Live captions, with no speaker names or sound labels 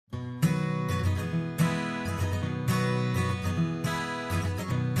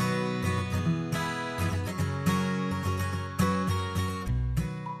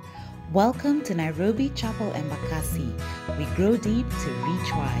Welcome to Nairobi Chapel Embakasi. We grow deep to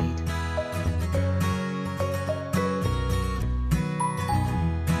reach wide.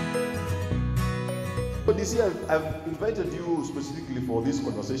 But this year, I've invited you specifically for this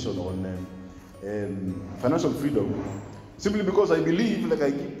conversation on financial freedom, simply because I believe, like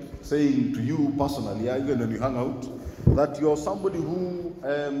I keep saying to you personally, even when you hang out, that you're somebody who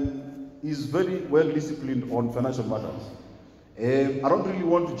is very well disciplined on financial matters. I don't really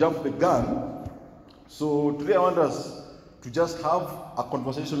want to jump the gun, so today I want us to just have a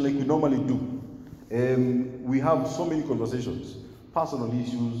conversation like we normally do. We have so many conversations, personal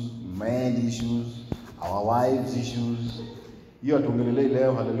issues, man issues, our wives' issues. You are tuongelele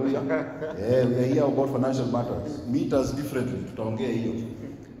leo, hallelujah. We are here about financial matters. Meet us differently, tutaongea hiyo.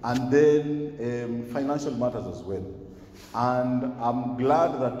 And then financial matters as well. And I'm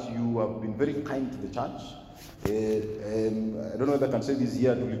glad that you have been very kind to the church. I don't know if I can say this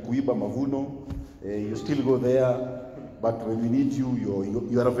year, tulikuiba mavuno. You still go there, but when we need you,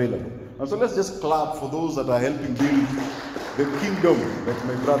 you are available. And so let's just clap for those that are helping build the kingdom, like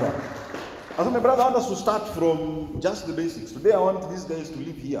my brother. And so my brother, I want us to start from just the basics. Today I want these guys to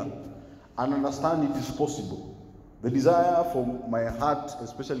live here and understand it is possible. The desire for my heart,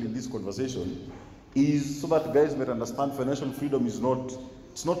 especially in this conversation, is so that guys might understand financial freedom is not,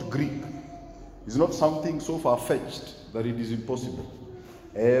 it's not Greek. It's not something so far-fetched that it is impossible.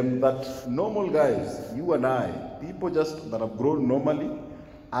 That normal guys, you and I, people just that have grown normally,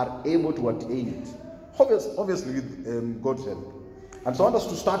 are able to attain it. Obviously with God's help. And so I want us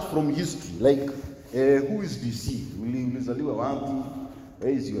to start from history, like who is DC? Ulizaliwa wapi?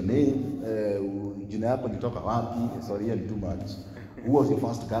 Where is your name? Jina yako litoka wapi? Sorry, I'm too much. Who was your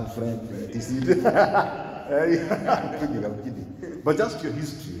first girlfriend? DC. I'm kidding. But just your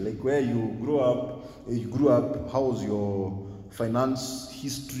history, like where you grew up, how was your finance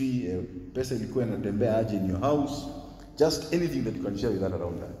history, pesa ilikuwa inatembea aje in your house, just anything that you can share with that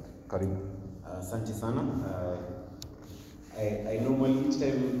around that. Karibu. Asante sana. I normally, each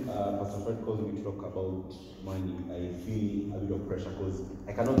time Pastor Fred calls me to talk about money, I feel a bit of pressure because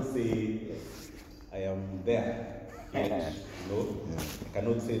I cannot say I am there yet, you know. Yeah. I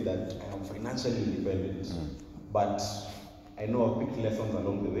cannot say that I am financially independent, but I know I picked lessons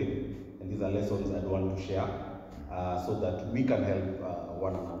along the way, and these are lessons I want to share so that we can help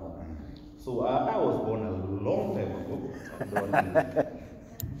one another. So I was born a long time ago.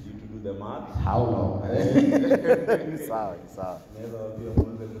 The math. How long? Sawa.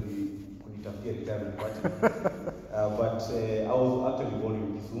 But I was actually born in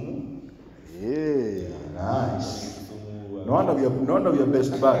Kisumu. Yeah, nice. Kisumu, no wonder we are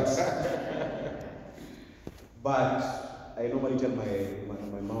best buds. But I normally tell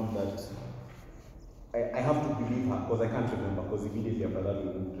my mom that I have to believe her because I can't remember, because immediately after that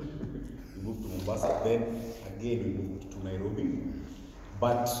we moved to Mombasa, then again we moved to Nairobi.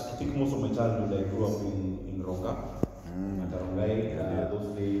 But I think most of my childhood I grew up in Ronga. At Rongai,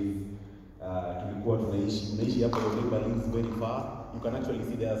 those days, tulikuwa tunaishi hapa, your neighbor lives very far. You can actually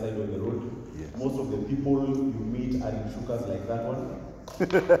see the other side of the road. Yes. Most of the people you meet are in shukas like that one.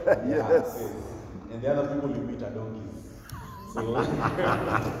 Yes. And the other people you meet are donkeys. So,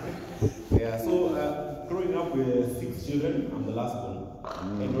 yeah, so growing up with 6 children, I'm the last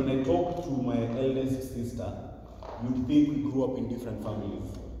one. And when I talk to my eldest sister, you'd think we grew up in different families,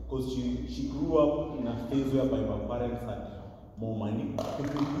 because she grew up in a phase whereby my parents had more money.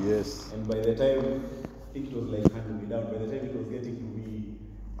 Yes. And by the time, I think it was like handing me down, by the time it was getting to be,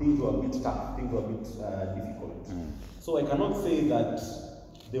 things were a bit tough, things were a bit difficult. So I cannot say that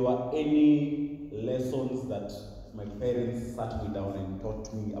there were any lessons that my parents sat me down and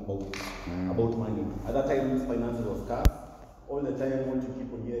taught me about money. At that time, finances was scarce. All the time, what you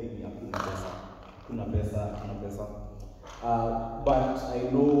keep on hearing, kuna pesa. But I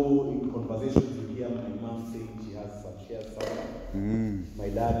know in conversations you hear my mom saying she has some. My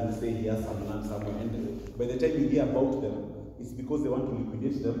dad will say he has some land somewhere. And by the time you hear about them, it's because they want to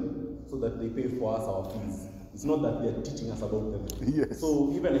liquidate them so that they pay for us our fees. It's not that they're teaching us about them. Yes.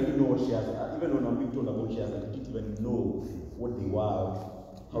 So even I didn't know what shares, even when I'm being told about shares, I didn't even know what they were,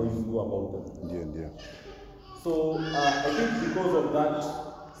 how you go about them. Yeah. So I think because of that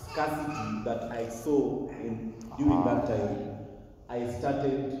scarcity that I saw during that time, I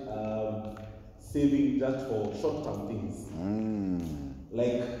started saving just for short-term things.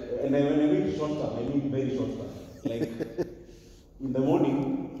 Like, and when I mean short-term, I mean very short-term. Like, in the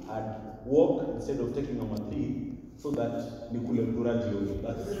morning, I'd walk instead of taking number 3, so that nikule mtura jioni.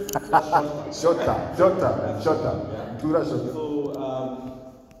 That's short-term. Yeah. So,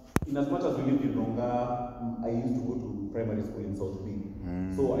 in as much as we lived in Ronga, I used to go to primary school in South Big.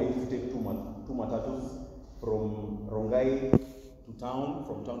 So I used to take two matatus from Rongai to town,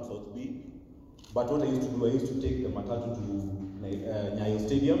 from town to South B. But what I used to do, I used to take the matatu to Nyayo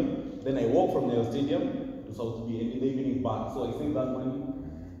Stadium. Then I walk from Nyayo Stadium to South B, and in the evening back. So I save that money.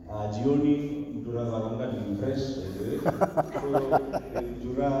 Jioni, Mtura Zaranga is fresh. So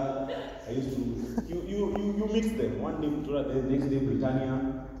Mtura, I used to, you mix them. One day Mtura, the next day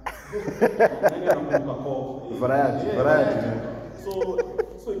Britannia. Variety.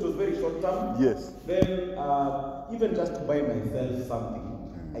 So it was very short term. Yes. Then even just to buy myself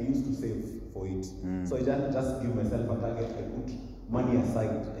something, I used to save for it. So I just give myself a target. I put money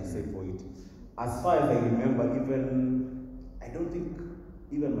aside. I save for it. As far as I remember, I don't think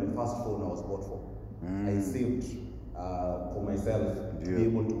even my first phone I was bought for. I saved for myself to be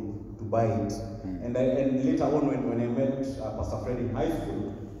able to buy it. And later on, when I met Pastor Fred in high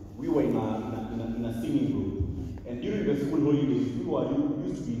school, we were in a singing group. And during the school holidays, we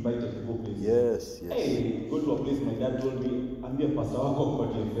used to be invited to go places. Yes. Hey, go to a place my dad told me, I'm the pastor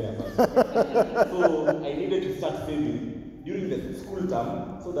wako fair. So I needed to start saving during the school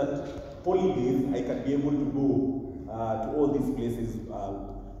term so that holidays I can be able to go to all these places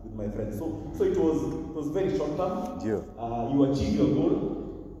with my friends. So it was very short term. Yeah. You achieve your goal,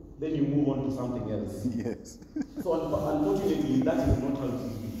 then you move on to something else. Yes. So unfortunately, that is not how it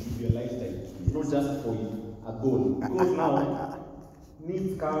should be a lifestyle. It's not just for a goal. Because now,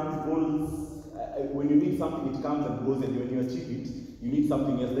 needs come, goals, when you need something, it comes and goes, and when you achieve it, you need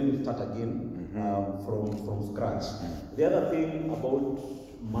something else, then you start again from scratch. The other thing about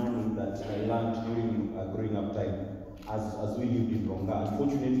money that I learned during growing up time, as we lived in Ronga,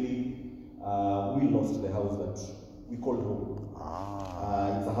 unfortunately, we lost the house that we called home.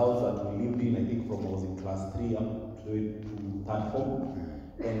 It's a house that we lived in, I think from I was in class 3 up to third form.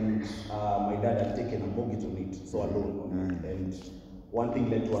 And my dad had taken a mortgage on it, so a loan on it. And one thing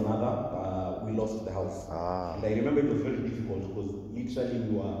led to another, we lost the house. And I remember it was very difficult because literally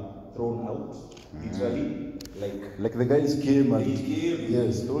we were thrown out. Literally, like the guys came and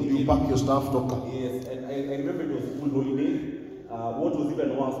yes, told you pack your stuff, Doka. Yes, and I remember it was school holiday. What was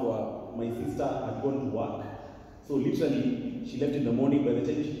even worse was my sister had gone to work. So literally, she left in the morning. By the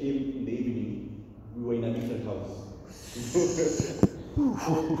time she came in the evening, we were in a different house. So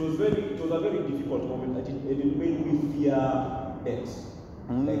it was a very difficult moment, and it made me fear debt,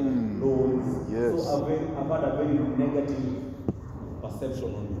 like loans. Yes. So I've had a very negative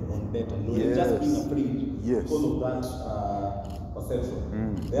perception on debt and loans, Yes. just being afraid Yes. because of that perception.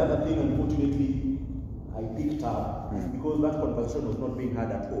 The other thing, unfortunately, I picked up is because that conversation was not being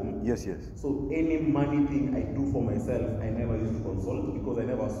had at home. Yes. So any money thing I do for myself, I never used to consult because I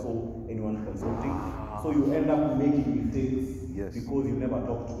never saw anyone consulting. So you end up making mistakes because you never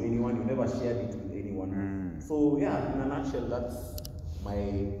talked to anyone, you never shared it with anyone. So yeah, in a nutshell, that's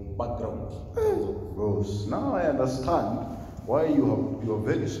my background. Rose, now I understand why you are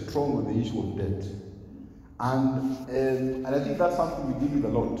very strong on the issue of debt, and I think that's something we deal with a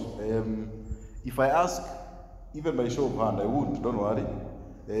lot. If I ask, even by show of hand, I would, don't worry.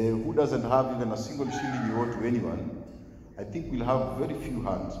 Who doesn't have even a single shilling you owe to anyone? I think we'll have very few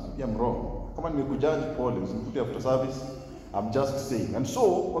hands. Maybe I'm wrong. Come on, we could judge Paul, after service. I'm just saying. And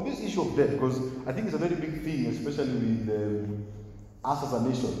so, on this issue of debt, because I think it's a very big thing, especially with us as a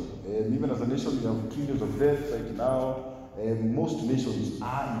nation. Even as a nation, we have trillions of debt right now. Most nations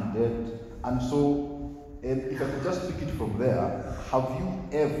are in debt. And so, if I could just pick it from there, have you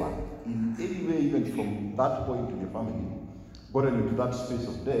ever, in any way, even from that point in your family, gotten into that space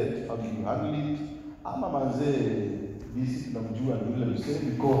of debt? How did you handle it? Ama manze, this namjua and will say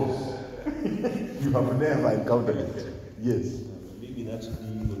because you have never encountered it. Yes. Maybe that's the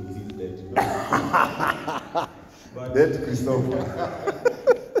disease debt. Debt, Christopher.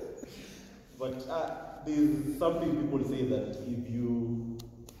 But there's something people say that if you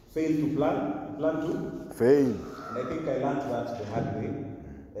fail to plan, you plan to fail. And I think I learned that the hard way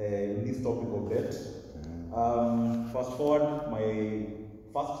in this topic of debt. Fast forward, my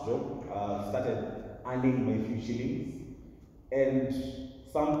first job started earning my few shillings, and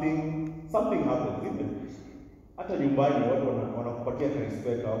something happened. Hata nyumbani watu wanakupatia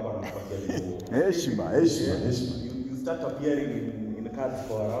respect au wanakupatia heshima. You start appearing in cards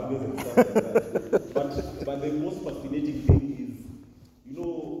for Arabians and stuff like that. But the most fascinating thing is,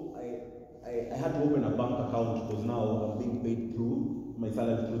 I had to open a bank account because now I'm being paid through my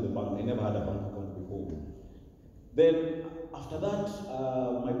salary through the bank. I never had a bank account before. Then after that,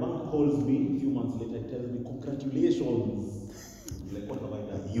 my bank calls me a few months later and tells me, congratulations. Like, what have I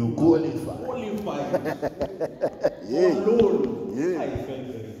done? You qualified. Alone. Yeah. I felt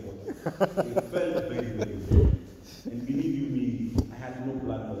very good. It felt very, very good. And believe you me, I had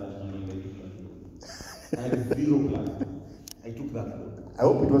 0 plus. I took that loan. I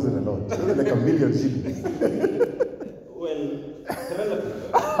hope it wasn't a lot. It was like $1 million shillings. Well, it's relative.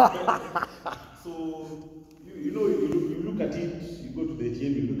 So, you know, you look at it, you go to the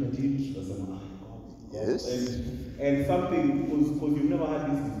ATM, you look at it, Yes. and something, because you've never had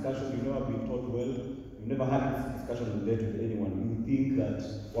this discussion, you've never been taught well, you've never had this discussion with anyone, you think that,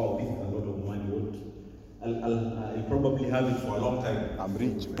 wow, this is a lot of money, what? I'll probably have it for a long time. I'm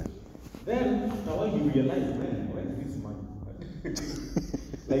rich, man. Then, after a while, you realize, man, where is this money?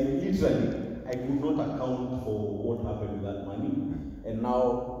 Like, literally, I could not account for what happened with that money, and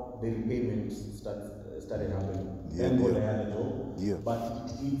now the repayment started happening. Yeah, Thank God yeah. I had a job, Yeah. but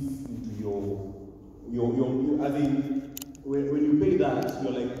it eats into your as in, when you pay that,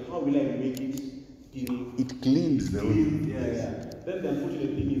 you're like, how will I make it till It cleans the room. yeah. Then the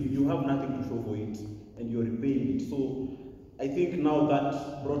unfortunate thing is you have nothing to show for it, and you're repaying it. So I think now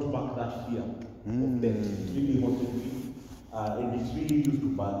that brought back that fear of debt. It really haunted me, and it really used to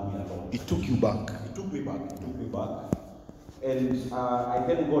bug me a lot. It took you back. It took me back. And I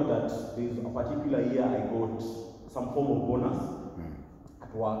thank God that there's a particular year I got some form of bonus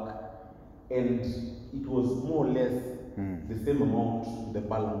at work, and it was more or less the same amount, the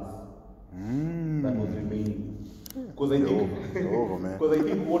balance that was remaining. Because I think, man. because I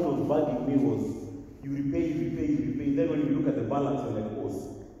think what was bugging me was you repay. Then when you look at the balance, you're like, oh,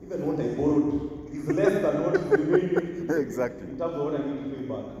 even what I borrowed is less than what is remaining. Exactly. In terms of what I need to pay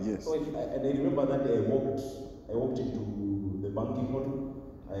back. Yes. So I remember that day I walked into the banking hall.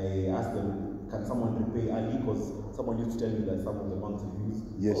 I asked them, can someone repay early? Because someone used to tell me that some of the banks refuse.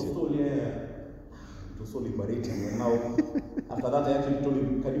 Yes, I was told, yeah. It was so liberating. And now, after that, I actually told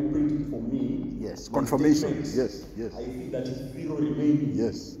him, can you print it for me? Yes. My Confirmation. statement. Yes. I see that it's 0 remaining.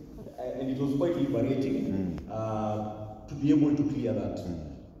 Yes. And it was quite liberating to be able to clear that.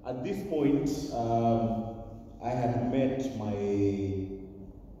 At this point, I had met my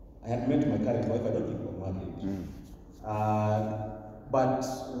current wife. I don't think we're married. But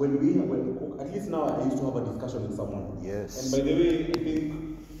when at least now I used to have a discussion with someone. Yes. And by the way, I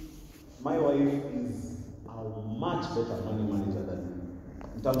think my wife is a much better money manager than me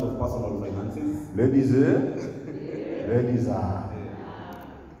in terms of personal finances. Ladies, ladies are.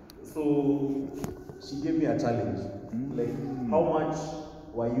 So she gave me a challenge, like how much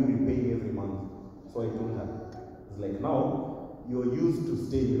were you repaying every month? So I told her, it's like now you're used to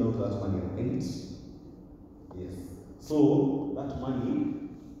staying without that money, right? Yes. So that money,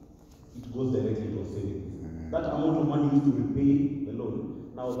 it goes directly to savings. That amount of money used to repay the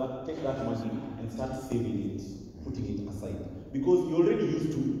loan. Now take that money and start saving it, putting it aside, because you're already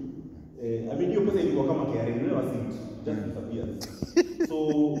used to. Your person you come again, you never see it, it just disappears. So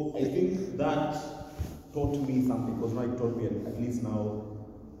I think that taught me something, because now it taught me at least now,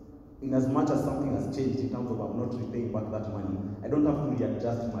 in as much as something has changed in terms of I'm not repaying back that money, I don't have to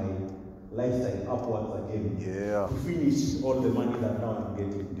readjust my lifestyle upwards again to finish all the money that now I'm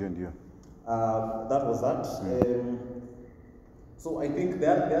getting. That was that. So I think the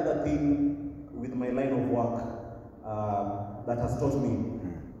other thing with my line of work that has taught me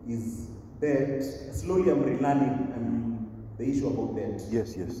is that slowly I'm relearning the issue about debt.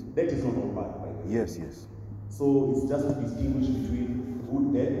 Yes. Debt is not all bad, by the way. Yes. So it's just to distinguish between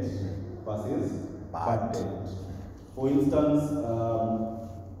good debt versus bad debt. For instance,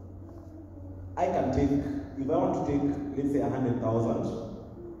 I can take, if I want to take, let's say 100,000,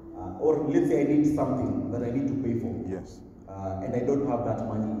 or let's say I need something that I need to pay for. Yes. And I don't have that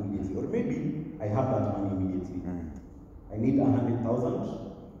money immediately, or maybe I have that money immediately. I need 100,000.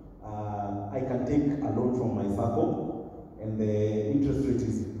 I can take a loan from my circle, and the interest rate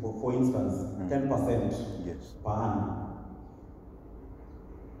is, for instance, 10% per annum.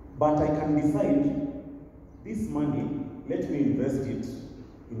 But I can decide this money, let me invest it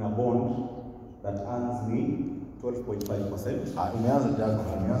in a bond that earns me 12.5%. No,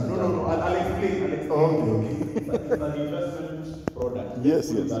 I'll explain. Okay. It's an investment product.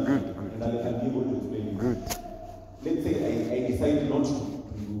 Yes, good. And I'll be able to explain it. Good. Let's say I decide not to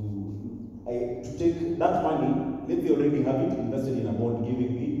take that money, let's say already have it invested in a bond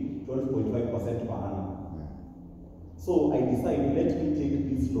giving me 12.5% per annum. So I decide, let me take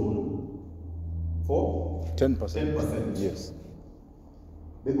this loan for 10%. Yes.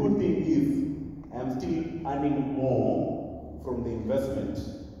 The good thing is, I am still earning more from the investment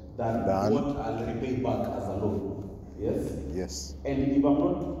than what I'll repay back as a loan. Yes? And if I'm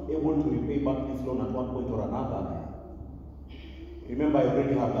not able to repay back this loan at one point or another, remember I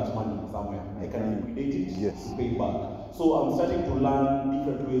already have that money somewhere. I can liquidate it to pay back. So I'm starting to learn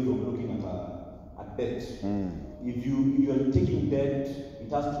different ways of looking at debt. If you are taking debt, it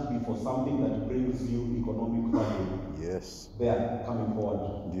it has to be for something that brings you economic value. Yes. There, coming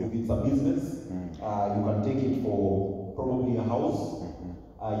forward. Yeah. If it's a business, you can take it for probably a house.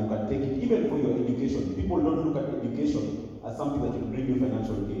 You can take it even for your education. People don't look at education as something that will bring you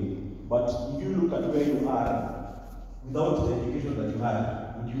financial gain. But if you look at where you are, without the education that you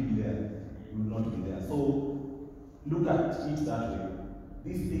had, would you be there? You would not be there. So look at it that way.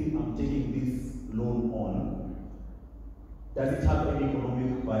 This thing I'm taking this loan on, does it have any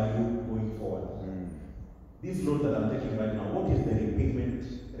economic value going forward? This loan that I'm taking right now, what is the repayment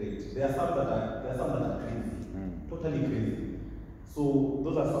rate? There are some that are crazy, totally crazy. So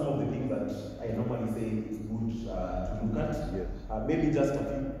those are some of the things that I normally say is good to look at. Yes. Maybe just a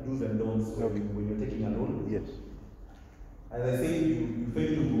few do's and don'ts when you're taking a loan. Yes. As I say, you fail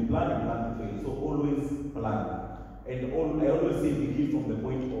to plan, you plan to fail. So always plan. And I always say begin from the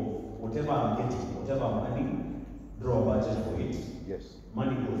point of whatever I'm getting, whatever I'm earning, draw a budget for it. Yes.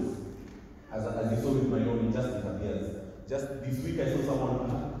 Money goes. As you saw with my loan, it just disappears. Just this week I saw someone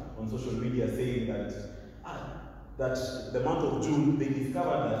on social media saying that the month of June they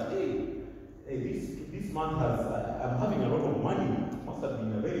discovered that this month I'm having a lot of money. It must have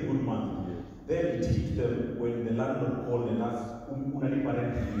been a very good month. Yes. Then it hit them when the landlord called and asked, unalipa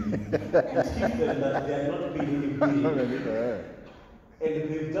rent? It hit them that they are not paying any bill. And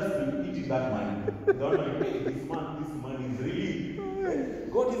they've just been eating that money. They're like, hey, this money is really,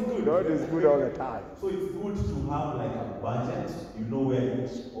 God is good. God is good all the time. So it's good to have like a budget. You know where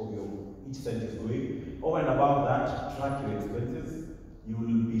each cent is going. Over and above that, track your expenses. You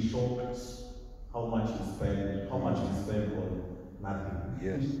will be shocked how much you spend on nothing.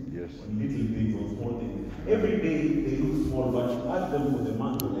 Yes, yes. On little things, on small things. Every day they look small, but you ask them for the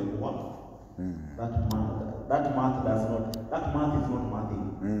month, you're like, wow. That math is not mathing.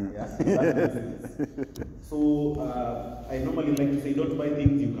 Yeah? That makes sense. So I normally like to say, don't buy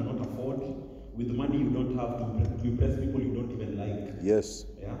things you cannot afford with money you don't have to impress people you don't even like. Yes.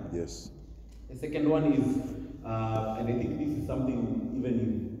 Yeah. Yes. The second one is, and I think this is something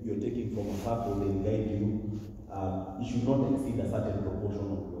even if you're taking from a circle, they guide you. You should not exceed a certain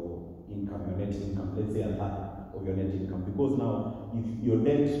proportion of your income, your net income. Let's say a third of your net income, because now if your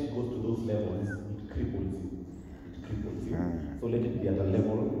debt goes to those levels, it cripples you. So let it be at a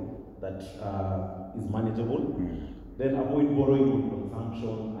level that is manageable. Then avoid borrowing on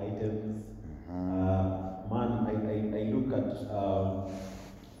consumption items.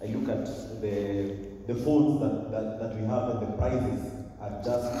 I look at the phones that we have and the prices are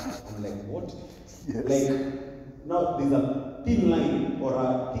just, I'm like, what? Yes. Like now there's a thin line or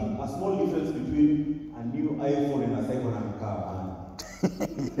a small difference between a new iPhone and a second-hand car.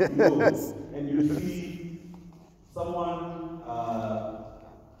 Yes. And you see someone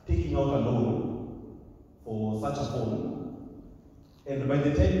taking out a loan for such a phone, and by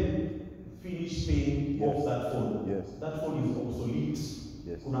the time you finish paying off that phone, that phone is obsolete.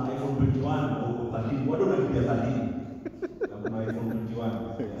 Yes. Kuna iPhone 21 or 13. What don't I get 13? Kuna iPhone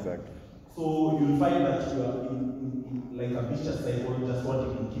 21. Yeah. Exactly. So you'll find that you are in like a vicious cycle, just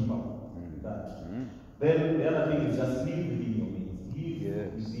wanting to keep up with that. Then the other thing is just live within your means.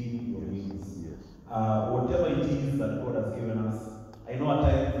 Live within your means. Yes. Whatever it is that God has given us. I know at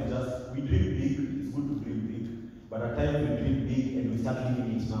times we dream big. It's good to dream big, but at times we dream big and we start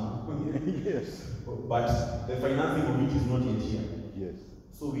living it now. Yes. But the financing of it is not yet here. Yes.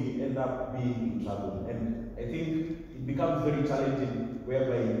 So we end up being in trouble. And I think it becomes very challenging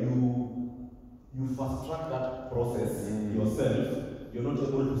whereby you fast track that process yourself. You're not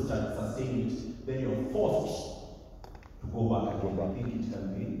able to sustain it. Then you're forced to go back. I think it can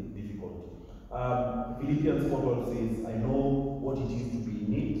be difficult. Philippians 4:12 says, I know what it is to be in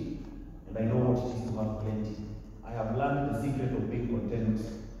need, and I know what it is to have plenty. I have learned the secret of being content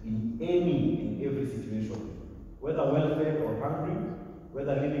in any and every situation, whether well-fed or hungry,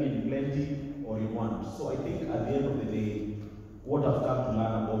 whether living in plenty or in want. So I think at the end of the day, what I've come to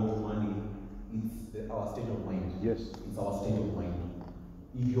learn about money is our state of mind. Yes. It's our state of mind.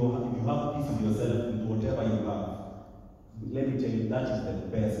 If you have peace with yourself, with whatever you have, let me tell you, that is the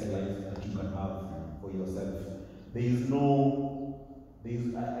best life that you can have for yourself. I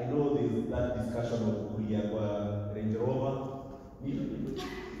know there's that discussion of Range Rover.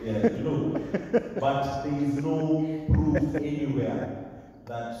 Yeah, you know. But there is no proof anywhere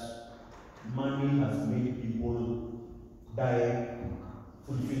that money has made people die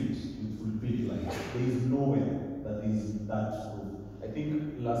fulfilled life. There is nowhere that is that proof. I think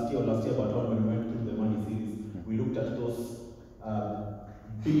last year, but when we went through the money series, we looked at those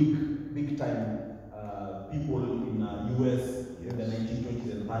big time people in US in the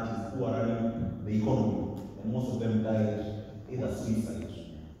 1920s and 30s who are running the economy, and most of them died either suicide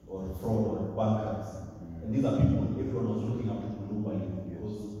fraud or bankruptcy. And these are people, everyone was looking up to globally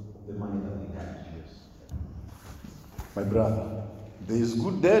because of the money that they had. My brother, there is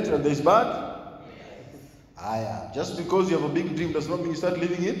good debt and there is bad. Just because you have a big dream does not mean you start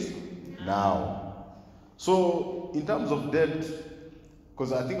living it now. So, in terms of debt,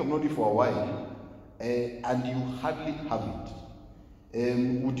 because I think I've known you for a while, and you hardly have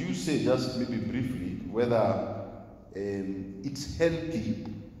it, would you say, just maybe briefly, whether it's healthy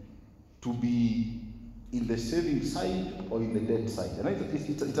to be in the saving side or in the debt side? And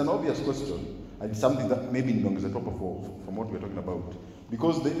it's an obvious question, and it's something that maybe is a proper from what we're talking about.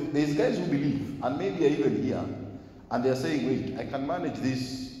 Because there's guys who believe, and maybe are even here, and they're saying, wait, I can manage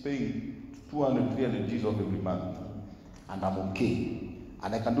this paying 200, 300 G's off every month, and I'm okay.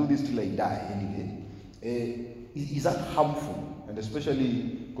 And I can do this till I die anyway. Is that harmful? And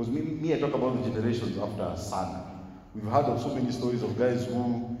especially, because me I talk about the generations after Sana. We've heard of so many stories of guys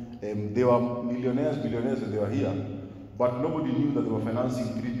who, they were millionaires, billionaires when they were here, but nobody knew that they were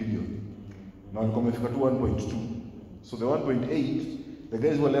financing 3 billion. Now it comes to 1.2. So the 1.8, the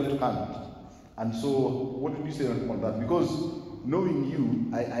guys were left hand. And so, what did you say on that? Because knowing you,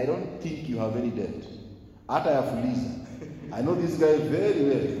 I don't think you have any debt. Hata ya Fuliza. I know this guy very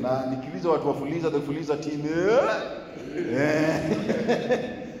well. Na nikiuliza watu wa Fuliza, the Fuliza team,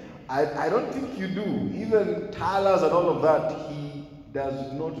 I don't think you do. Even Talas and all of that, he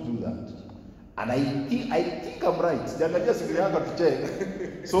does not do that. And I think I'm right. So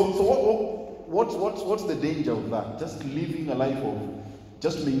what's the danger of that? Just living a life of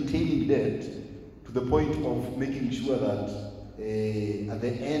just maintaining debt to the point of making sure that at the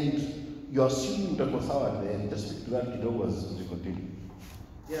end you're assuming utakuwa sawa at the end. Just speak to that kidogo as we continue.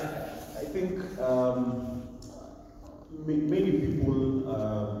 Yeah, I think many people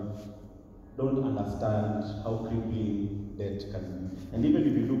don't understand how crippling debt can be. And even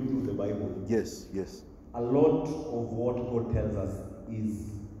if you look through the Bible, Yes. a lot of what God tells us is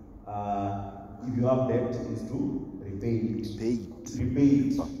if you have debt, is to repay it. Repay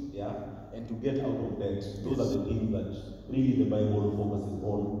it. Yeah. And to get out of debt. Those are the things that really the Bible focuses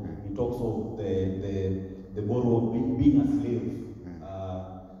on. It talks of the borrower being a slave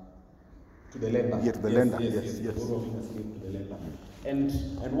to the lender. Yeah, to the lender. Yes. Borrower being a slave to the lender. And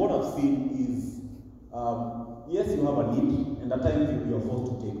what I've seen is, yes, you have a need, and at times you are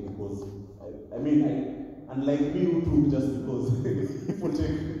forced to take because, unlike me who took just because people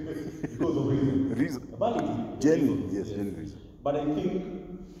take because of reason. Validity. Genuine reason. But I think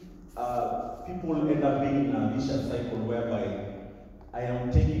people end up being in a vicious cycle whereby I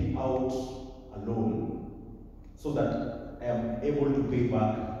am taking out a loan so that I am able to pay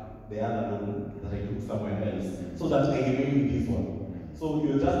back the other loan that I took somewhere else, so that I remain with this one. So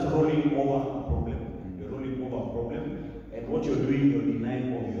you're just rolling over a problem. You're rolling over a problem, and what you're doing, you're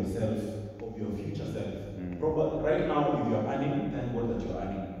denying of yourself, of your future self. Right now, if you're earning, thank God that you're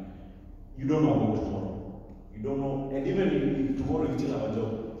earning. You don't know about tomorrow. You don't know, and even if tomorrow you still have a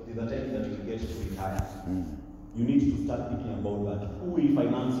job, there's a time that you will get to retire. You need to start thinking about that. Who will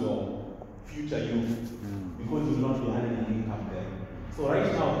finance your future you? Because you will not be earning an income there. So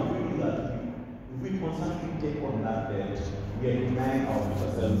right now, if we do that, if we constantly take on that debt, we are denying our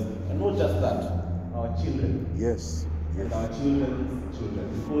future selves. And not just that, our children. Yes. And our children's children.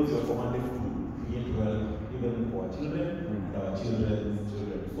 Because you are commanded to create wealth even for our children and our children's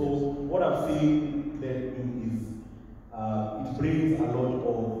children. So what I've seen that is it brings a lot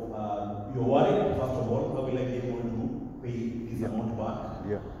of you're worried, first of all, how will I be able to pay this amount back?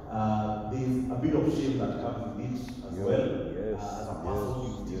 There's a bit of shame that comes with it as well. As a person, you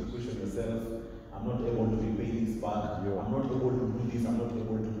still question yourself, I'm not able to repay this back, I'm not able to do this, I'm not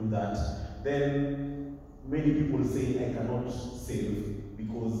able to do that. Then many people say I cannot save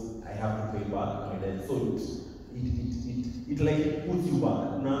because I have to pay back my debt. So it like puts you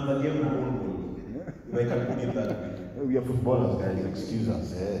back. Now that you have my own goal. If I can put it that way. We are footballers, guys, excuse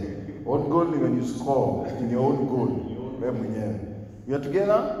us. Own goal when you score in your own goal. We are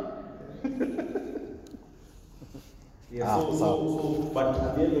together? But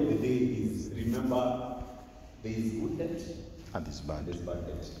at the end of the day is remember there is good debt and it's bad. There's bad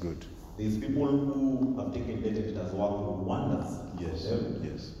debt. Good. There's people who have taken debt and it has worked wonders. Yes.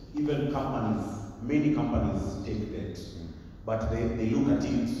 Even companies, many companies take debt, but they look at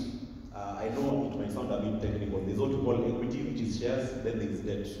it. I know it might sound a bit technical. There's what you call equity, which is shares, then there is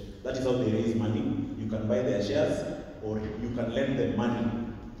debt. That is how they raise money. You can buy their shares or you can lend them money,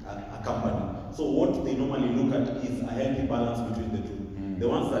 a company. So what they normally look at is a healthy balance between the two. The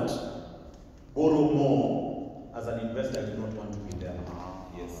ones that borrow more as an investor do not want to be there.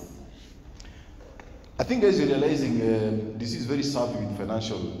 Yes. I think guys, you're realizing this is very savvy with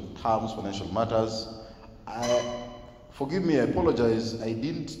financial terms, financial matters. Forgive me, I apologize. I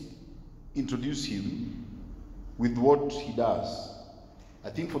didn't introduce him with what he does. I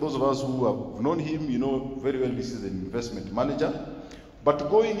think for those of us who have known him, you know very well this is an investment manager. But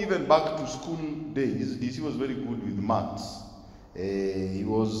going even back to school days, DC was very good with maths. He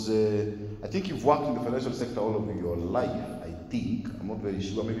was, I think you've worked in the financial sector all of your life, I think. I'm not very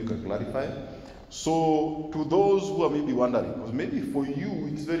sure, maybe you can clarify. So to those who are maybe wondering, because maybe for you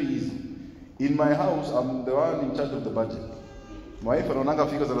it's very easy. In my house, I'm the one in charge of the budget. My wife anaonanga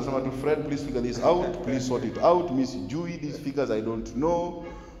figures anasema to Fred, please figure this out, please sort it out. Miss Jui, these figures I don't know.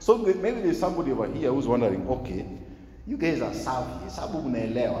 So maybe there's somebody over here who's wondering, okay, you guys are savvy, sababu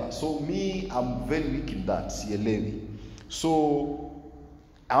mnaelewa. So me, I'm very weak in that, sielewi. So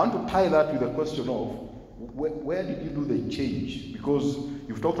I want to tie that with the question of where did you do the change? Because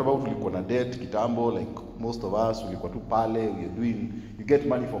you've talked about ulikuwa na debt kitambo, like most of us, ulikuwa tu pale, you get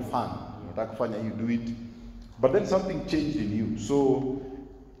money for fun. Unataka kufanya, you do it. But then something changed in you. So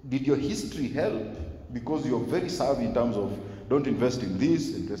did your history help? Because you're very savvy in terms of don't invest in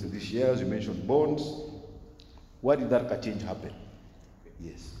this, invest in these shares, you mentioned bonds. Why did that change happen?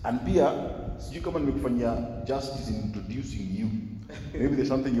 Yes. And pia, sijui kama nimekufanyia justice in introducing you. Maybe there's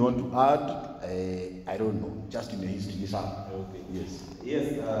something you want to add. I don't know. Just in the history. Okay. Yes.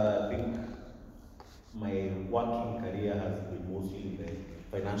 Yes, I think my working career has been mostly in the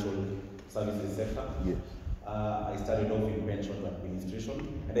financial services sector. Yes. I started off in pensions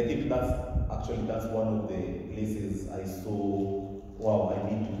administration, and I think that's one of the places I saw. Wow,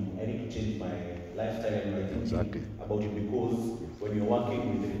 I need to change my lifestyle and my thinking about it, because when you're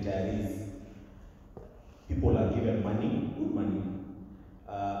working with retirees, people are given money, good money.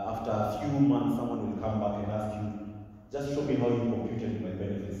 After a few months, someone will come back and ask you, just show me how you computed my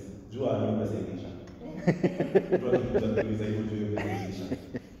benefits.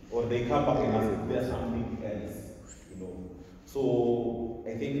 Or they come back and ask, there's something else, you know. So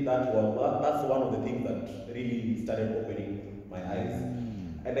I think that's one of the things that really started opening my eyes.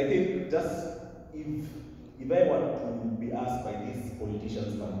 And I think just if I want to be asked by these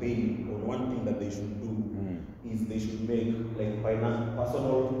politicians campaign on one thing that they should do, is they should make like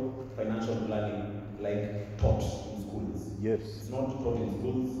personal financial planning like taught in schools. Yes. It's not taught in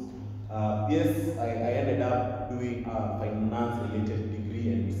schools. Yes, I ended up doing a finance-related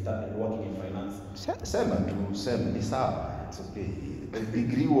degree and started working in finance. Same, it's okay. The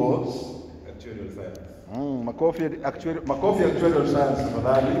degree was Actuarial science. Makofi actuarial science,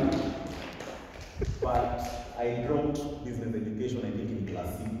 madhali. But I dropped business education, I think, in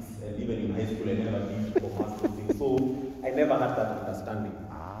class 6, and even in high school I never did commerce things. So I never had that understanding.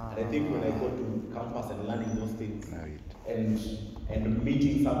 And I think when I got to campus and learning those things, and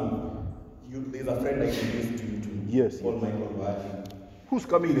meeting some of you, there's a friend I introduced you to. Yes. Called Michael Wahati. Who's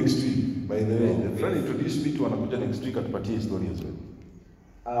coming next week, by the way? The friend introduced me to anakuja next week atupatie story as well.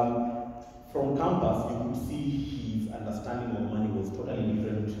 From campus, you could see his understanding of money was totally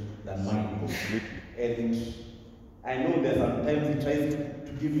different than mine. And I know that sometimes he tries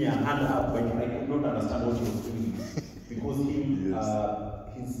to give me a hand up, but I could not understand what he was doing. Because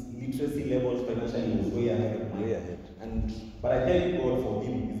his literacy levels financially was way ahead of mine. But I thank God for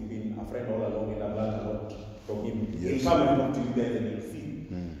him. He's been a friend all along, and I've learned a lot from him. He'll come and talk to you guys and you'll see.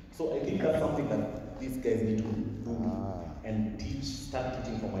 So I think that's something that these guys need to do and start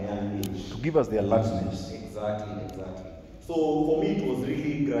teaching from a young age. To give us their alertness. Exactly. So for me, it was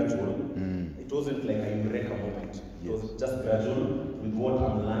really gradual. It wasn't like a eureka moment. It was just gradual with what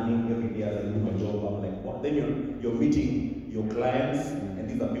I'm learning every day as I do my job. I'm like, what? Then you're meeting your clients, and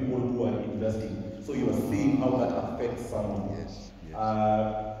these are people who are investing. So you are seeing how that affects someone.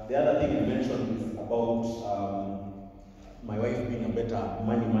 The other thing you mentioned is about my wife being a better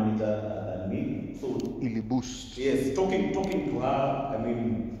money manager than me. So Ili boost. Yes, talking to her, I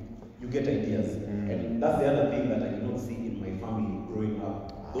mean, you get ideas. And that's the other thing that I did not see in my family growing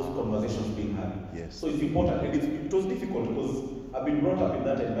up, those conversations being had. Yes. So it's important, and it was difficult because I've been brought up in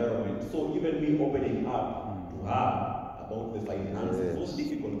that environment. So even me opening up to her about the finances was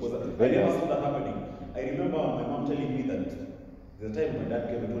difficult because I never saw that happening. I remember my mom telling me that the time my dad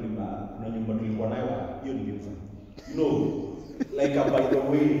came and told him, you know, like by the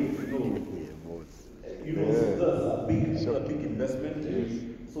way, so that's a big investment.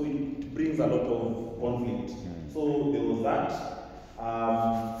 So it brings a lot of conflict. So there was that.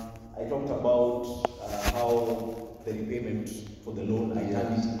 I talked about how the repayment for the loan, I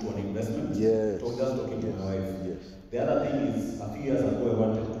turned it into an investment. So just talking to my wife. The other thing is, a few years ago, I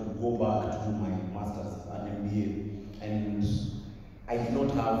wanted to go back to do my master's at MBA, and I did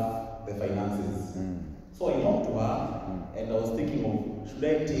not have the finances. So I talked to her, and I was thinking of, should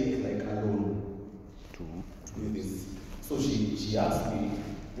I take like a loan to do this? So she asked me,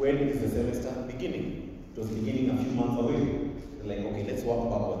 when is the semester beginning? It was beginning a few months away. Like, okay, let's work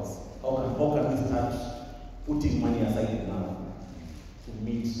backwards. How can we start putting money aside now to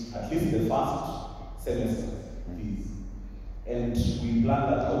meet at least the first semester fees? And we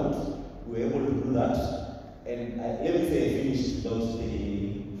planned that out. We were able to do that. And let me say I finished without taking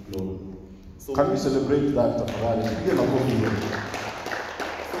any loan. So Can we celebrate that? So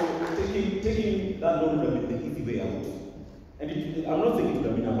taking that loan would have been the easy way out. And I'm not saying it would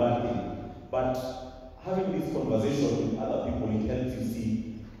have been a bad thing, but having this conversation with other people, it helps you see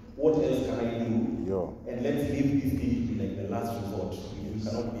what else can I do, and let's leave this thing to be like the last resort. If we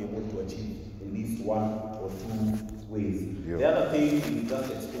cannot be able to achieve at least one or two ways. The other thing is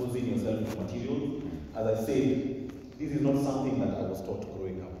just exposing yourself to material. As I said, this is not something that I was taught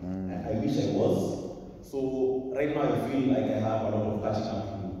growing up. I wish I was. So right now I feel like I have a lot of catching up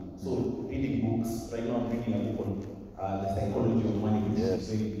to do. So reading books. Right now I'm reading a book on the psychology of money, which is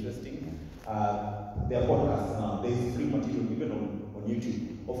very interesting. There are podcasts now. There is free material even on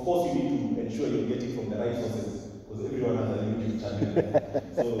YouTube. Of course, you need to ensure you're getting from the right sources, because everyone has a YouTube channel.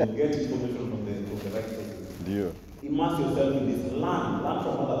 So get information from the right sources. Immerse yourself in this. Learn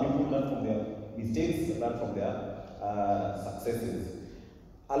from other people, learn from their mistakes, learn from their successes.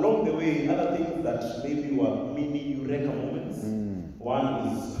 Along the way, other things that maybe were mini eureka moments. One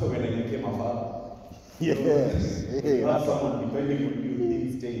is when I became a father. You have someone depending on you,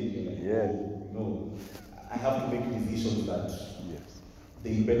 things change. You're like, oh, no, I have to make decisions that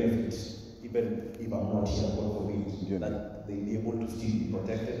they benefit, even if I'm not here, God forbid, that they be able to still be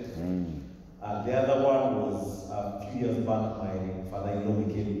protected. The other one was a few years back, my father-in-law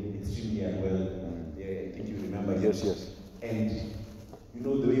became extremely unwell. I think you remember. Yes. And you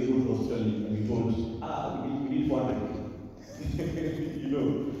know the way he goes to hospital and we told, we need 400. You know.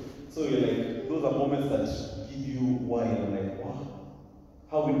 So you're like, those are moments that give you why. I'm like, wow,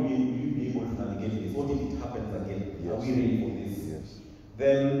 how will you be able to navigate this? What if it happens again? Are we ready for this?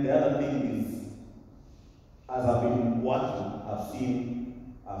 Then the other thing is, as I've been working, I've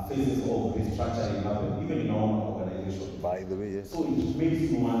seen phases of restructuring happen, even in our organization. By the way, So it makes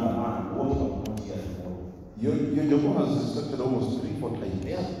you wonder, man, what if I'm not here tomorrow? Your job has restructured almost 3-4 times in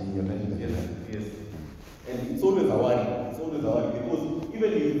your time. Yes. And it's always a worry. Because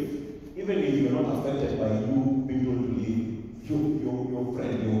even if you're not affected by you being told to leave, your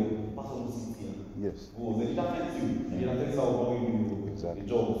friend, your person who sits here, goes, and it affects you. And it affects how long you do the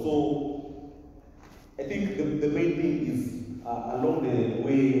job. So I think the main thing is along the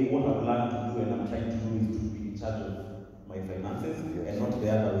way, what I've learned to do and I'm trying to do is to be in charge of my finances and not the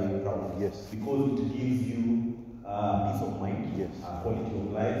other way around. Because it gives you peace of mind, quality of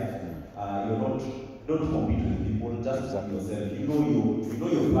life. Don't compete with people, just be yourself. You know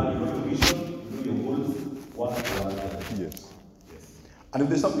your plan, you know your vision, you know your goals, what you are like. And if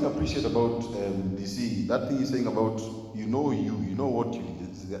there's something I appreciate about DC, that thing he's saying about you know what you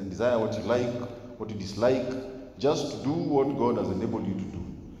desire, what you like, what you dislike, just do what God has enabled you to do.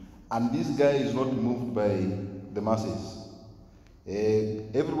 And this guy is not moved by the masses.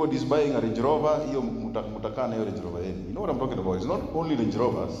 Everybody is buying a Range Rover, you know what I'm talking about. It's not only Range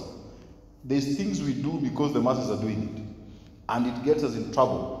Rovers. There's things we do because the masses are doing it. And it gets us in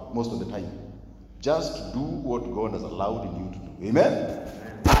trouble most of the time. Just do what God has allowed in you to do. Amen?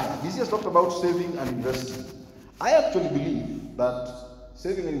 This has talked about saving and investing. I actually believe that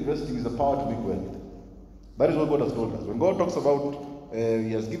saving and investing is the power to make wealth. That is what God has told us. When God talks about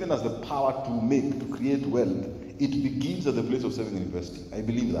He has given us the power to create wealth, it begins at the place of saving and investing. I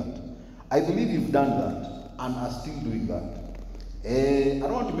believe that. I believe you've done that and are still doing that. I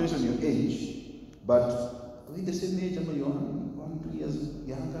don't want to mention your age, but are we the same age? Am I 1 2 years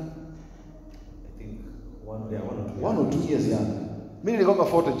younger? I think 1 or 2 years younger. Mimi nilikuwa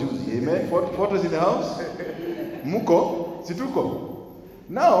 40 juzi. Amen. 40 is in the house. Muko, situko.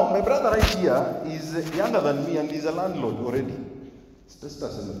 Now, my brother right here is younger than me and he's a landlord already. Let's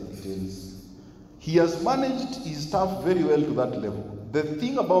start some of the details. He has managed his stuff very well to that level. The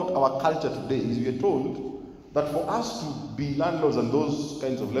thing about our culture today is we are told that for us to be landlords on those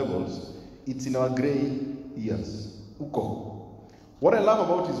kinds of levels, it's in our grey years. Uko. What I love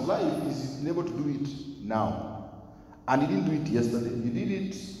about his life is he's been able to do it now. And he didn't do it yesterday. He did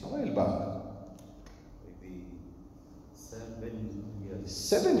it a while back. Maybe 7 years.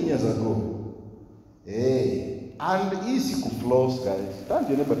 7 years ago. Hey. And he's floss, guys. Don't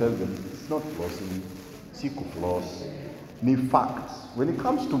you never tell them? It's not flossing. Siku floss. Ni facts. When it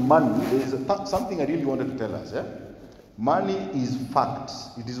comes to money, there is something I really wanted to tell us. Money is facts.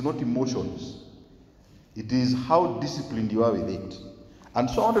 It is not emotions. It is how disciplined you are with it. And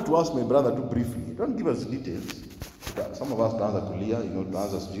so I wanted to ask my brother too briefly. Don't give us details. Some of us tuanza kulia,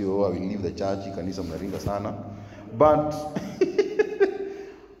 tuanza sijui, I will leave the church, kanisa mnaringa sana. But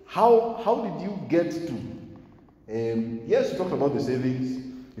how did you get to? Yes, you talked about the savings.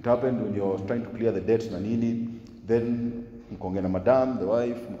 It happened when you're trying to clear the debts na nini. Then mkaongea na madam, the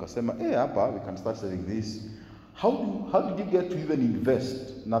wife, mkasema, hapa we can start saving this. How did you get to even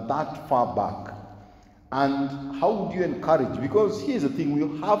invest not that far back? And how would you encourage? Because here's the thing, we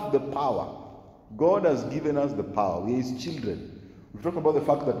have the power. God has given us the power. We are His children. We talk about the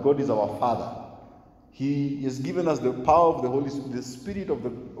fact that God is our Father. He has given us the power of the Holy Spirit. The Spirit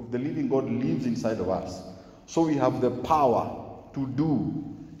of the living God lives inside of us. So we have the power to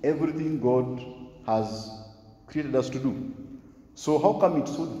do everything God has created us to do. So how come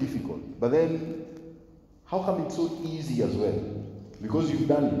it's so difficult? But then, how come it's so easy as well? Because you've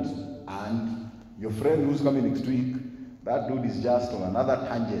done it. And your friend who's coming next week, that dude is just on another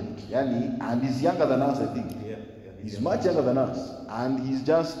tangent. And he's younger than us, I think. He's much younger than us. And he's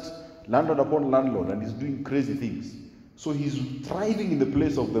just landlord upon landlord and he's doing crazy things. So he's thriving in the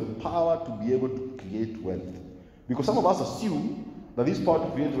place of the power to be able to create wealth. Because some of us assume that this power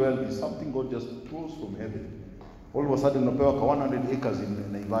to create wealth is something God just throws from heaven. All of a sudden, unapewa 100 acres in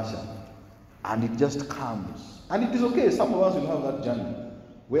Naivasha. And it just comes. And it is okay. Some of us will have that journey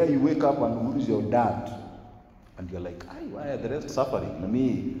where you wake up and who is your dad? And you're like, why are the rest suffering?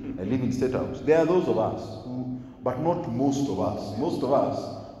 I live in State House. There are those of us who, but not most of us. Most of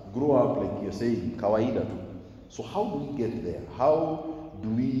us grow up, like you're saying, kawaida tu. So how do we get there? How do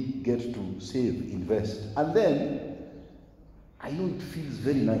we get to save, invest? And then, I know it feels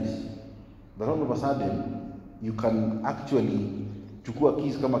very nice. But all of a sudden, you can actually chukua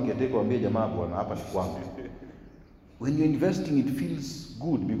keys kama kiateko ambia jamaa bwana hapa ni kwangu. When you're investing, it feels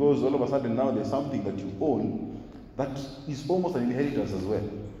good because all of a sudden now there's something that you own that is almost an inheritance as well.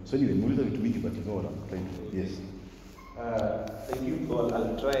 So anyway, muuliza vitu mingi, but you know what I'm trying to. Yes. Thank you, Paul.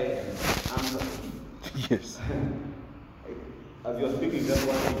 I'll try and answer. Yes. As you're speaking, that's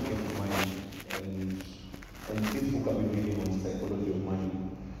one thing came to mind, and this book I've been reading on psychology of money.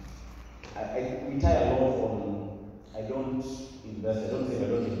 I retire a lot from. I don't invest. I don't say I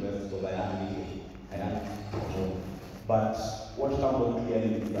don't invest because I am living. I am. But what comes out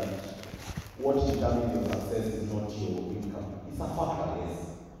clearly is that what determines your success is not your income. It's a factor, yes.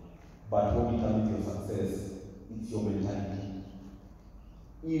 But what determines your success, it's your mentality.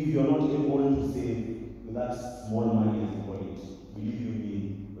 If you're not able to save with that small money, as you call it, believe you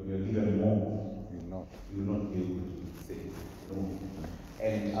me, when you're given more, you will not be able to save. No.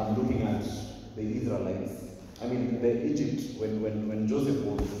 And I'm looking at the Israelites. I mean, the Egypt, when Joseph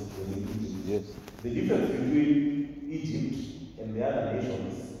was in Egypt, yes. The difference between Egypt and the other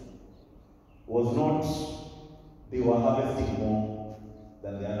nations was not they were harvesting more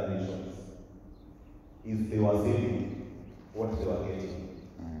than the other nations. If they were saving what they were getting.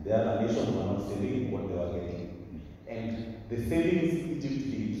 The other nations were not saving what they were getting. And the savings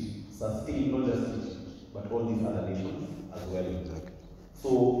Egypt did sustained not just Egypt, but all these other nations as well. Exactly.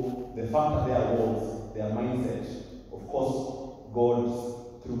 So the fact there was their mindset. Of course, God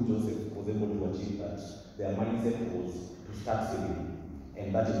through Joseph was able to achieve that. Their mindset was to start saving.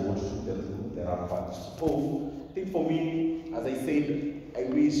 And that is what took them through the rampart. So I think for me, as I said, I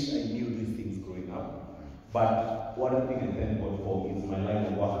wish I knew these things growing up. But one thing I thank God for is my life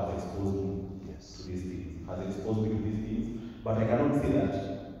of work has exposed me to these things. Has exposed me to these things. But I cannot say that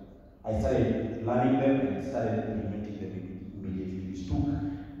I started learning them and started implementing them immediately. Which took,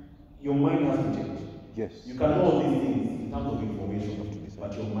 your mind has to change. Yes. You can know all these things in terms of information,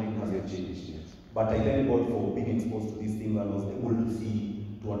 but your mind has to change. Yes. But I thank God for being exposed to these things and I was able to see,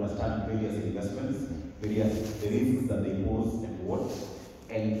 to understand various investments, various the risks that they pose and what.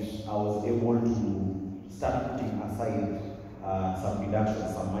 And I was able to start putting aside some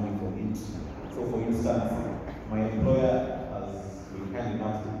deductions, some money from it. So for instance, my employer has been kind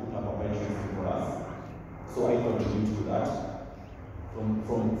enough to put up a pension scheme for us. So I contribute to that.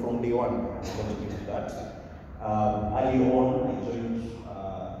 From day one, I contribute to that. Early on, I joined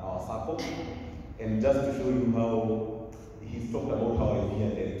our circle. And just to show you how he's talked about how I fear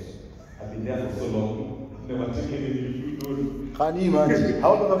debt. I've been there for so long, I've never taken any loan. Can you imagine?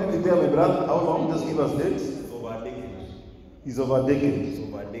 How long have you been there, my brother? How long? Just give us dates. It's over a decade. It's over a decade. It's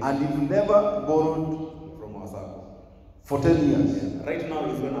over a decade. And you've never borrowed From our circle. for 10 years. Yeah. Right now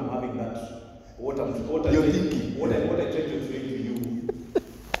is when I'm having that. What I try to explain to you,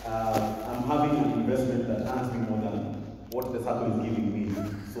 I'm having an investment that earns me more than what the circle is giving me.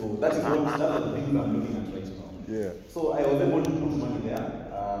 So that is what that's the thing I'm looking at right now. Yeah. So I was able to put money there.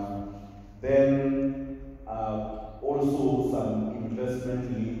 Then Also some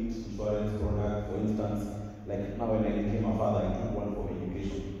investment-linked insurance products, for instance, like now when I became a father, I took one for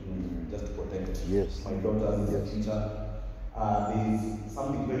education, just to protect Yes. my daughter as a teacher. There's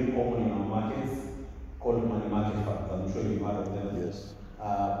something very common in our markets called money market funds. I'm sure you've heard of them. Yes.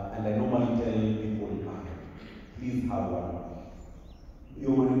 And I normally tell people, please have one.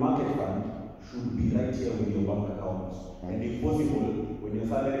 Your money market fund should be right here with your bank account. And if possible, when your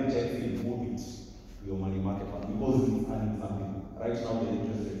salary checks in, move it to your money market fund because it's earning something. Right now, the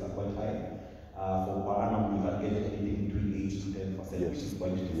interest rates are quite high. For per annum, you can get anything between 8 to 10%, which is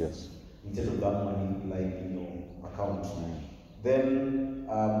quite good. Yes. Instead of that money like in your account. Then,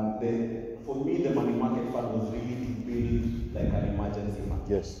 for me, the money market fund was really to build like an emergency fund.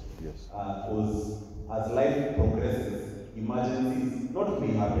 Yes. Yes. Because as life progresses, emergencies not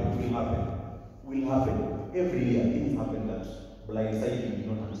may happen, will happen. Every year things happen that blindsided you did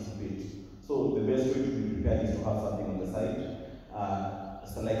not anticipate. So the best way to be prepared is to have something on the side,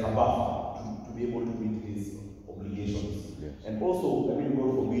 so like a buffer to be able to meet these obligations. Yes. And also, I mean,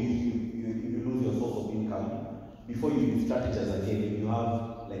 God forbid, if you lose your source of income, before you strategize again, you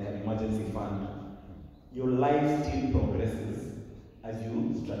have like an emergency fund. Your life still progresses as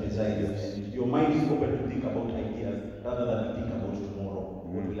you strategize, and your mind is open to think about ideas rather than think about tomorrow.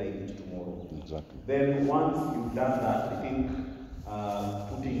 What will I eat tomorrow? Exactly. Then once you've done that, I think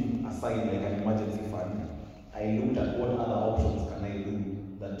putting aside like an emergency fund, I looked at what other options can I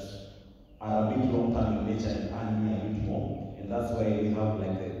do that are a bit long-term in nature and earn me a bit more. And that's why we have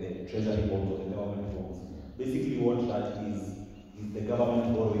like the treasury bonds or the government bonds. Basically what that is the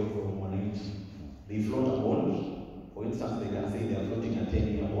government borrowing from Wananchi. They float a bond. For instance, they can say they are floating a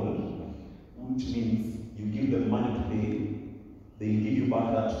 10-year bond, which means you give them money today, they give you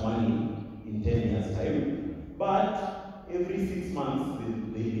back that money in 10 years' time, but every 6 months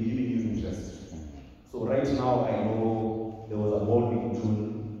they'll be giving you interest. So right now I know there was a bond in June,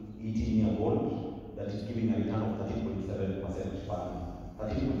 18-year bond, that is giving a return of 13.7% per annum.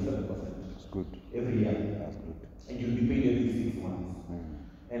 13.7%. That's good. Every year. That's good. And you'll be paid every 6 months.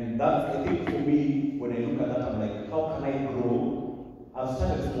 And that, I think for me, when I look at that, I'm like, how can I grow? I've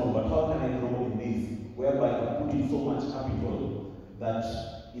started small, but how can I grow in this? Whereby I put in so much capital that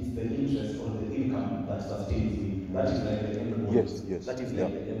it's the interest or the income that sustains me. That is like the end goal. Yes, yes. That is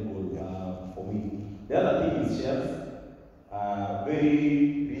like the end goal for me. The other thing is shares.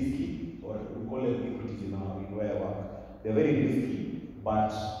 Very risky, or we call it equities in where I work. They're very risky,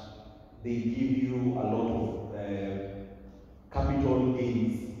 but they give you a lot of capital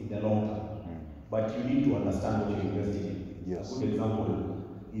gains in the long term. But you need to understand what you're investing in. Yes. A good example,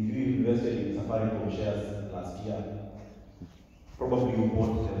 if you invested in Safaricom shares last year, probably you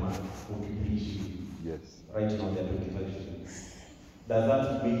bought them at 43 shillings. Yes. Right now they're 25 shillings. Does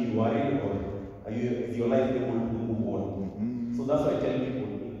that make you worry, or is your life able to move on? So that's why I tell people,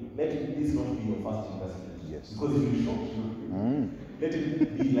 let this not be your first investment. Yes. Because it will shock you. Let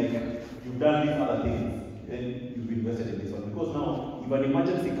it be like you've done these other things, then you've invested in this one. Because now, if an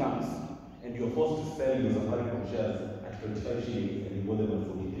emergency comes and you're forced to sell your Safaricom shares at 25 shillings and you bought them at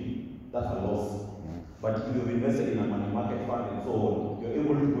 43, that's a loss. But if you've invested in a money market fund and so on, you're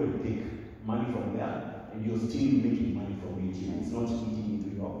able to go and take money from there and you're still making money from it. It's not eating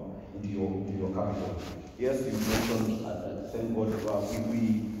into your capital. Yes, you mentioned, thank God, we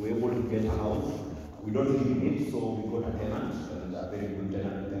were able to get a house. We don't live in it, so we got a tenant, and a very good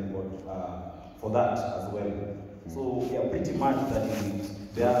tenant, thank God for that as well. So yeah, pretty much that is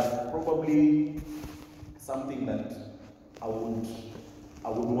it. There are probably something that I would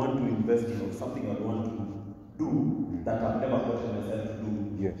want to invest in, or something I would want to do that I've never gotten myself to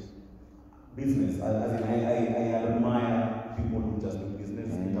do. Yes. Business. As in, I admire people who just do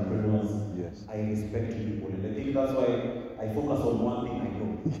business, entrepreneurs. Yes. I respect people, and I think that's why I focus on one thing I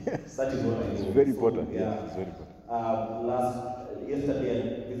know. Yes. That is what I do. It's very important. So, Yeah, it's very important. Yesterday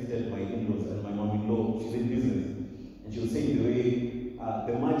I visited my in-laws, and my mom-in-law, she's in business, and she was saying the way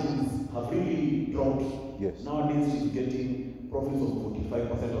the margins have really dropped. Yes. Nowadays she's getting profits of 45%.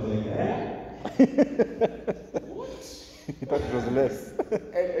 I was like, what? I thought it was less.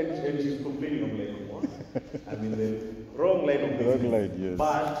 and she's complaining. I'm like, what? I'm in the wrong line of business. Wrong line, yes.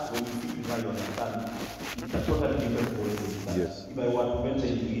 But when you see it now, you understand. It's a totally different process. Yes. If I were to venture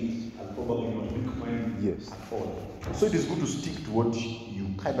into it, I'll probably not make money Yes. at all. So it is good to stick to what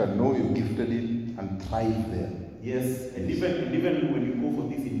you kind of know you're gifted in and thrive there. Yes, and even when you go for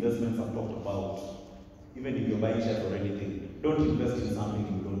these investments I've talked about, even if you're buying shares or anything, don't invest in something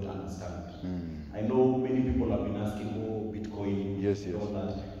you don't understand. I know many people have been asking, oh, Bitcoin, Yes, and yes. all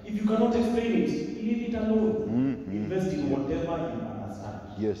that. If you cannot explain it, leave it alone. Invest in whatever you understand.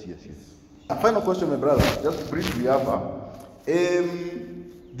 Yes, yes, yes. A final question, my brother, just briefly over.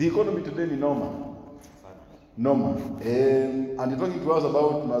 The economy today is normal. Normal. And you're talking to us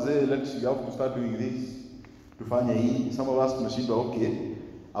about, Maze, you have to start doing this. To find some of us machine, okay,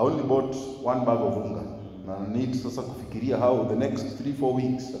 I only bought 1 bag of unga. Now I need to kufikiria how the next 3-4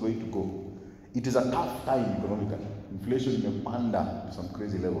 weeks are going to go. It is a tough time economically. Inflation imepanda to some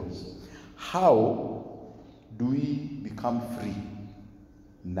crazy levels. How do we become free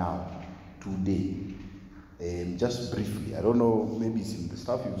now, today? Just briefly, I don't know, maybe it's in the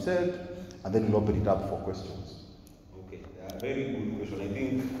stuff you've said, and then we'll open it up for questions. Okay, very good question. I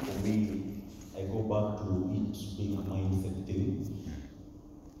think for me, I go back to it being a mindset thing.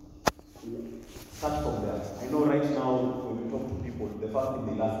 Start from there. I know right now, when we talk to people, the first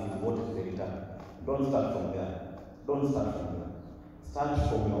thing they ask is, what is the return? Don't start from there. Don't start from there. Start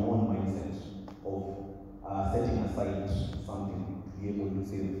from your own mindset of setting aside something to be able to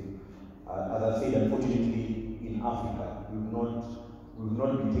save. As I said, unfortunately, in Africa, we've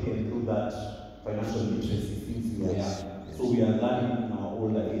not been taken through that financial literacy since we were young. So we are learning in our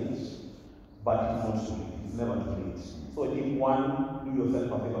older age, but it's not too late. It's never too late. So I think one, do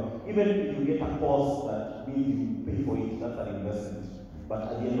yourself a favor. Even if you get a course that means you pay for it, that's an investment. But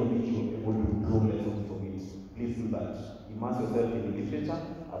at the end of it, you're able to draw lessons from it. Please do that. Immerse yourself in literature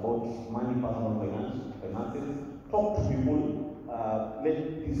about money, personal finances. Talk to people. Let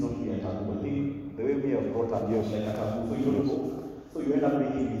this not be a taboo. I think the way we are brought up is like a taboo. So you don't go. So you end up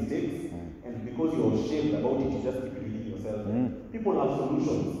making mistakes, and because you're ashamed about it, you just keep it within yourself. People have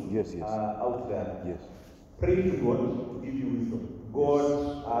solutions out there. Yes. Pray to God to give you wisdom. God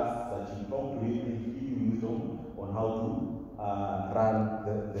asks that you talk to Him and give you wisdom on how to run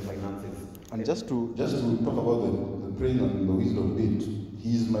the finances. And just to talk about the praying and the wisdom bit,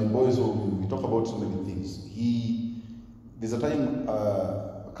 he's my boy, so we talk about so many things. There's a time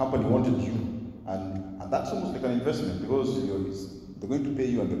a company wanted you, and that's almost like an investment, because they're going to pay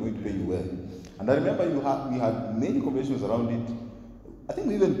you and they're going to pay you well. And I remember we had many conversations around it. I think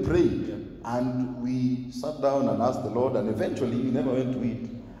we even prayed, and we sat down and asked the Lord, and eventually we never went to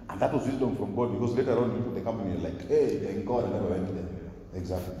it. And that was wisdom from God, because later on we put the company like, hey, thank God I never went there.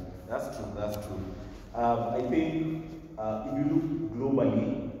 Exactly. That's true. I think if you look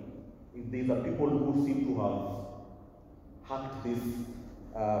globally, if there are people who seem to have hacked this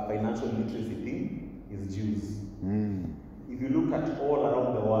financial literacy thing, is Jews. If you look at all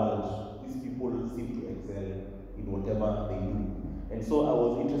around the world, these people seem to excel in whatever they do. And so I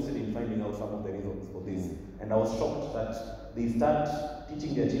was interested in finding out some of the reasons for this. And I was shocked that they start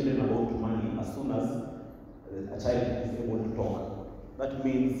teaching their children about money as soon as a child is able to talk. That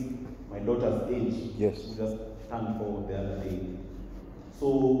means my daughter's age, who just turned 4 the other day. So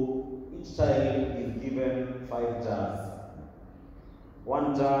each child is given 5 jars.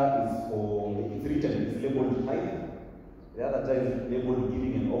 One jar is it's labeled tithe. The other jar is labeled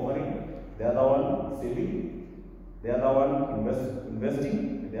giving and offering. The other one saving. The other one investing.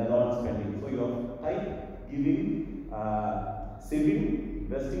 And the other one spending. So you have tithe, giving, saving,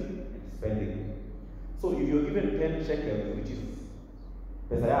 investing, and spending. So if you're given 10 shekels, which is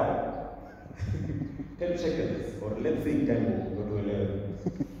pesa yao, 10 shekels, or let's say 10 go to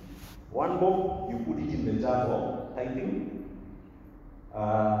 11. One bob, you put it in the jar for tithing.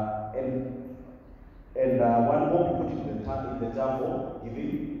 And one bob you put in the jar for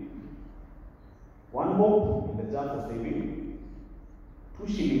giving, one bob in the jar for saving, 2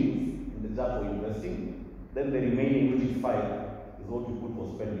 shillings in the jar for investing, then the remaining, which is 5, is what you put for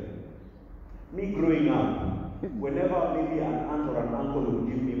spending. Me growing up, whenever maybe an aunt or an uncle would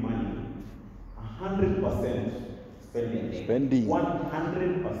give me money, 100% spending.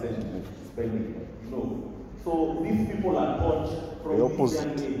 100% spending. So these people are taught from this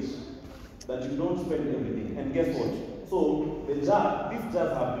young age that you don't spend everything. And guess what? So these jars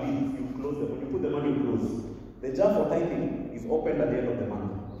have lids. You close them. When you put the money, you close. The jar for tithing is opened at the end of the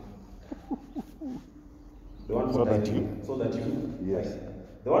month. The one for tithing, so that you yes.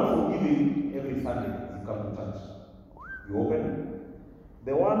 The one for giving, every Sunday you come to church. You open.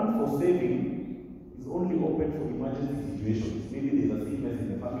 The one for saving is only open for emergency situations. Maybe there's a sickness in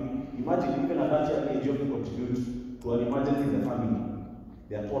the family. Imagine even at that young age you have to contribute to an emergency in the family.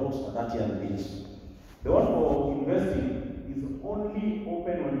 They are taught at that young age. The one for investing is only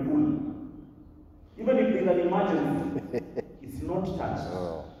open when full. Even if there's an emergency, it's not touched.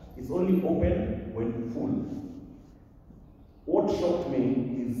 It's only open when full. What shocked me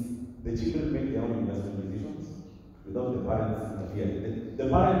is the children make their own investment decisions without the parents interfering. The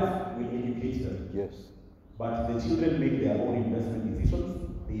parents will educate them. Yes. But the children make their own investment decisions.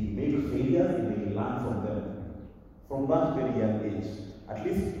 They make failures and they learn from them. From that very young age. At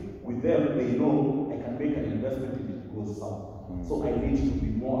least with them, they know I can make an investment if it goes south. So I need to be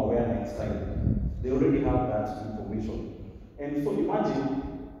more aware next time. They already have that information. And so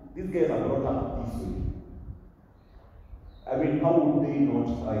imagine, these guys are brought up this way. I mean, how would they not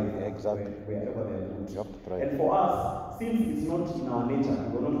thrive wherever they are put? And for us, since it's not in our nature,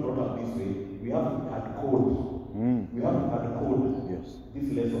 we're not brought up this way, we have to hard code. We have to hard code this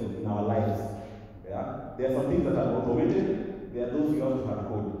lesson in our lives. Yeah? There are some things that are automated, there are those we have to hard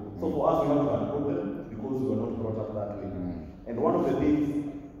code. So for us, we have to hard code them because we were not brought up that way. And one of the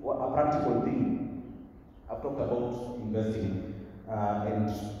things, a practical thing, I've talked about investing and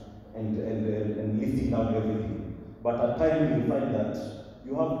listing down everything. But at times you find that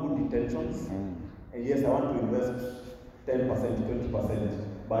you have good intentions, and yes, I want to invest 10%,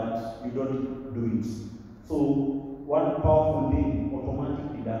 20%, but you don't do it. So one powerful thing,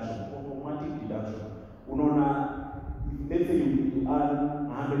 automatic deduction. Automatic deduction. Unona, let's say you earn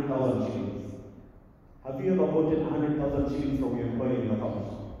 100,000 shillings. Have you ever gotten 100,000 shillings from your employer in your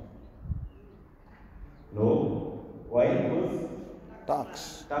account? No? Why? Because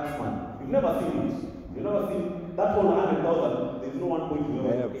tax man. You've never seen it. You've never seen that whole 100,000. There's no one point to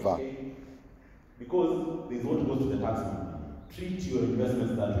Never. Because there's what goes to the tax man. Treat your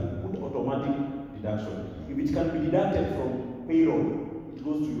investments that way. Put automatic deduction. If it can be deducted from payroll, it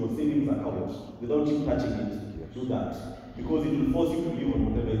goes to your savings account without you touching it. Do that. Because it will force you to live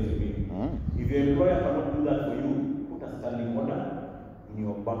on whatever is remaining. If your employer cannot do that for you, put a standing order in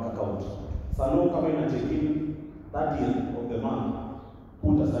your bank account. Sano come in and check in 30th of the month,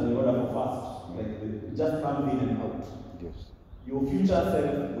 put a standing order for fast. Like it just comes in and out. Your future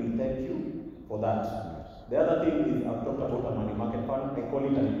self will thank you for that. The other thing is, I've talked about a money market fund. I call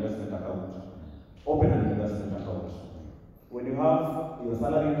it an investment account. Open an investment account. When you have your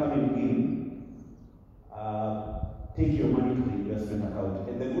salary coming in, take your money to the investment account.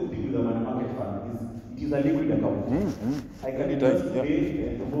 And the good thing with the money market fund is it is a liquid account. I can invest today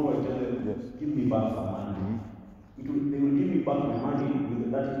and tomorrow I tell them, give me back some money. They will give me back my money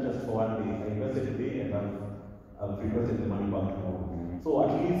with that interest for 1 day. I invested today and I've requested the money back tomorrow. So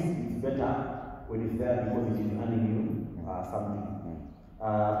at least it's better when it's there because it is earning you something.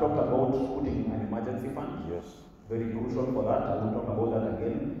 I've talked about putting an emergency fund. Very crucial for that. I will talk about that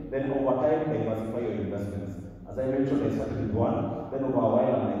again. Then over time, diversify your investments. As I mentioned, I started with one. Then over a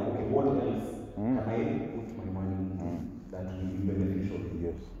while, I'm like, okay, what else can I put my money in that will be beneficial?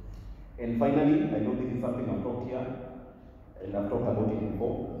 And finally, I know this is something I've talked here, and I've talked about it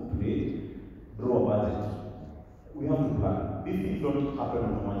before today. Draw a budget. We have to plan. These things don't happen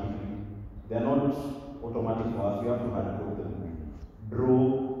automatically. They are not automatic for us. We have to hard code them.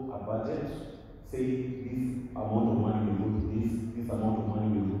 Draw a budget. Say this amount of money will go to this amount of money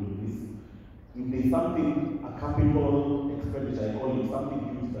will go to this. If there's something, a capital expenditure, I call it something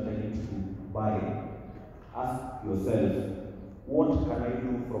huge that I need to buy, ask yourself, what can I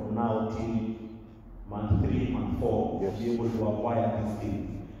do from now till month 3, month 4 to be able to acquire this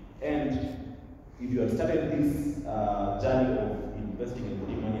thing? And if you have started this journey of investing and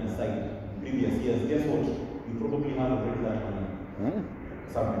putting money aside in previous years, guess what? You probably have already that money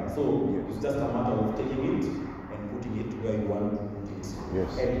somewhere. So it's just a matter of taking it and putting it where you want to put it.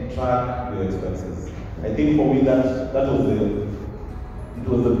 And track your expenses. I think for me that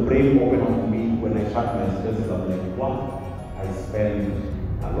was the brain opener for me when I tracked my expenses. I'm like, wow. I spend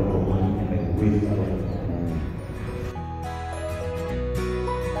a lot of money and I waste a lot of money.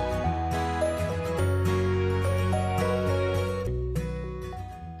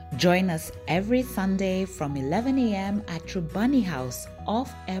 Join us every Sunday from 11 a.m. at Trubani House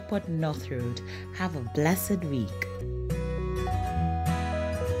off Airport North Road. Have a blessed week.